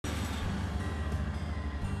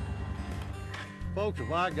Folks,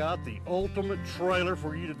 have I got the ultimate trailer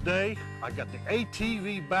for you today? I got the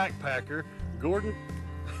ATV Backpacker. Gordon,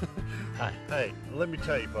 Hi. hey, let me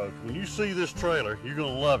tell you folks, when you see this trailer, you're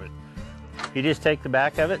gonna love it. You just take the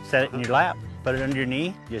back of it, set it in your lap, put it under your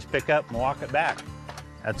knee, just pick up and walk it back.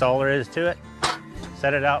 That's all there is to it.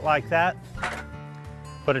 Set it out like that,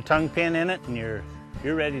 put a tongue pin in it, and you're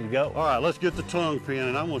ready to go. All right, let's get the tongue pin,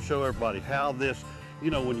 and I'm gonna show everybody how this,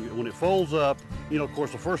 when it folds up, of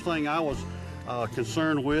course, the first thing I was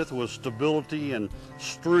concerned with was stability and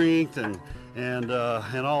strength and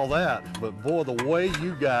all that. But boy, the way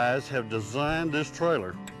you guys have designed this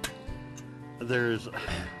trailer,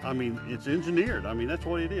 it's engineered. I mean, that's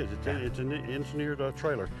what it is. It's an engineered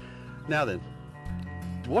trailer. Now then,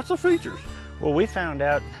 what's the features? Well, we found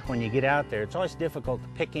out when you get out there, it's always difficult to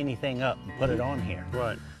pick anything up and put it on here.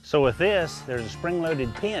 Right. So with this, there's a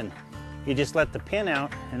spring-loaded pin. You just let the pin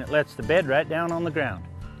out and it lets the bed right down on the ground.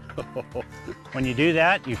 When you do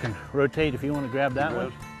that, you can rotate, if you want to grab that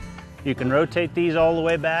one. You can rotate these all the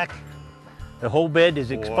way back. The whole bed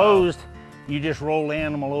is exposed. Wow. You just roll the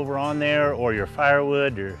animal over on there, or your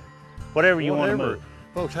firewood, or whatever you want to move.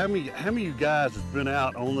 Folks, how many of you guys have been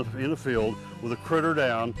out in the field with a critter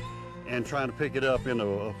down and trying to pick it up in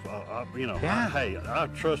Yeah. Hey,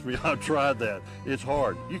 trust me, I've tried that. It's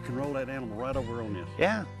hard. You can roll that animal right over on this.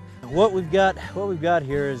 Yeah. What we've got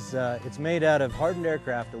here is it's made out of hardened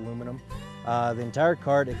aircraft aluminum. The entire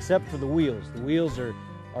cart, except for the wheels. The wheels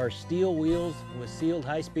are steel wheels with sealed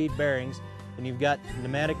high-speed bearings, and you've got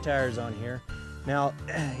pneumatic tires on here. Now,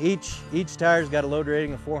 each tire's got a load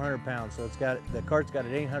rating of 400 pounds, so the cart's got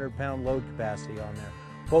an 800-pound load capacity on there.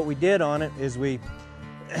 What we did on it is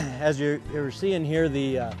as you're seeing here,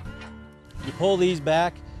 you pull these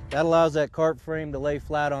back. That allows that cart frame to lay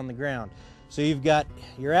flat on the ground. So you've got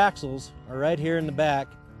your axles are right here in the back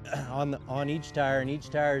on each tire, and each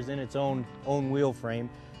tire is in its own wheel frame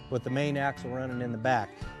with the main axle running in the back.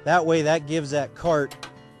 That way, that gives that cart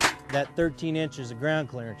that 13 inches of ground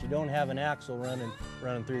clearance. You don't have an axle running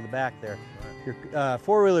through the back there. Your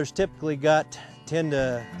four-wheelers typically got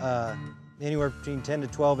anywhere between 10 to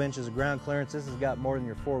 12 inches of ground clearance. This has got more than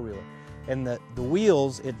your four-wheeler. And the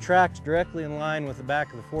wheels, it tracks directly in line with the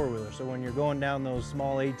back of the four-wheeler. So when you're going down those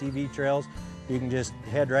small ATV trails, you can just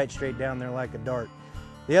head right straight down there like a dart.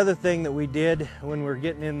 The other thing that we did when we're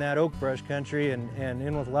getting in that oak brush country and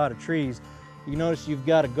in with a lot of trees, you notice you've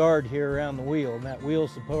got a guard here around the wheel, and that wheel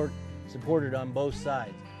supported on both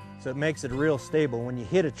sides. So it makes it real stable. When you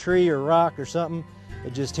hit a tree or rock or something,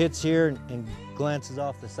 it just hits here and glances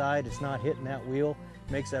off the side. It's not hitting that wheel.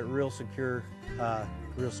 It makes that real secure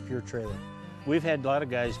trailer. We've had a lot of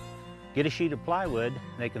guys get a sheet of plywood,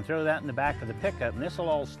 they can throw that in the back of the pickup, and this will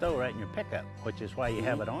all stow right in your pickup, which is why you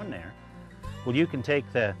have it on there. Well, you can take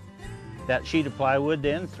that sheet of plywood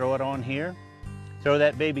then, throw it on here, throw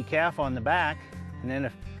that baby calf on the back, and then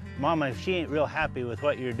if she ain't real happy with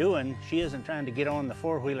what you're doing, she isn't trying to get on the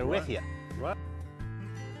four-wheeler with you. Right.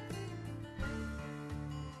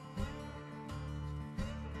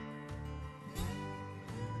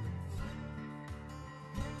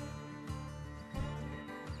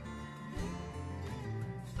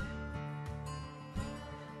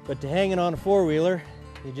 But to hang it on a four-wheeler,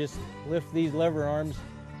 you just lift these lever arms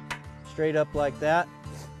straight up like that,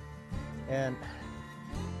 and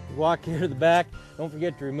walk here to the back. Don't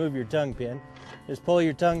forget to remove your tongue pin. Just pull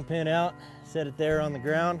your tongue pin out, set it there on the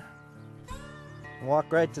ground, and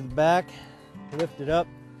walk right to the back, lift it up,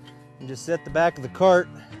 and just set the back of the cart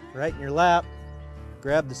right in your lap.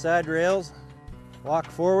 Grab the side rails,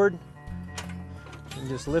 walk forward, and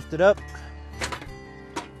just lift it up,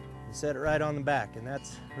 and set it right on the back, and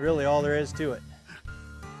that's really all there is to it.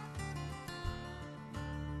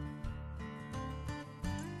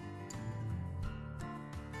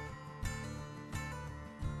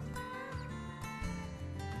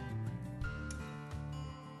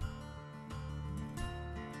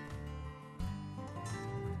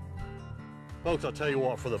 Folks, I'll tell you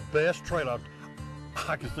what, for the best trailer,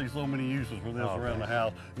 I can see so many uses for this around the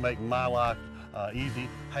house, make my life easy.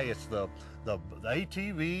 Hey, it's the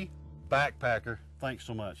ATV Backpacker. Thanks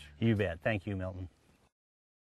so much. You bet. Thank you, Milton.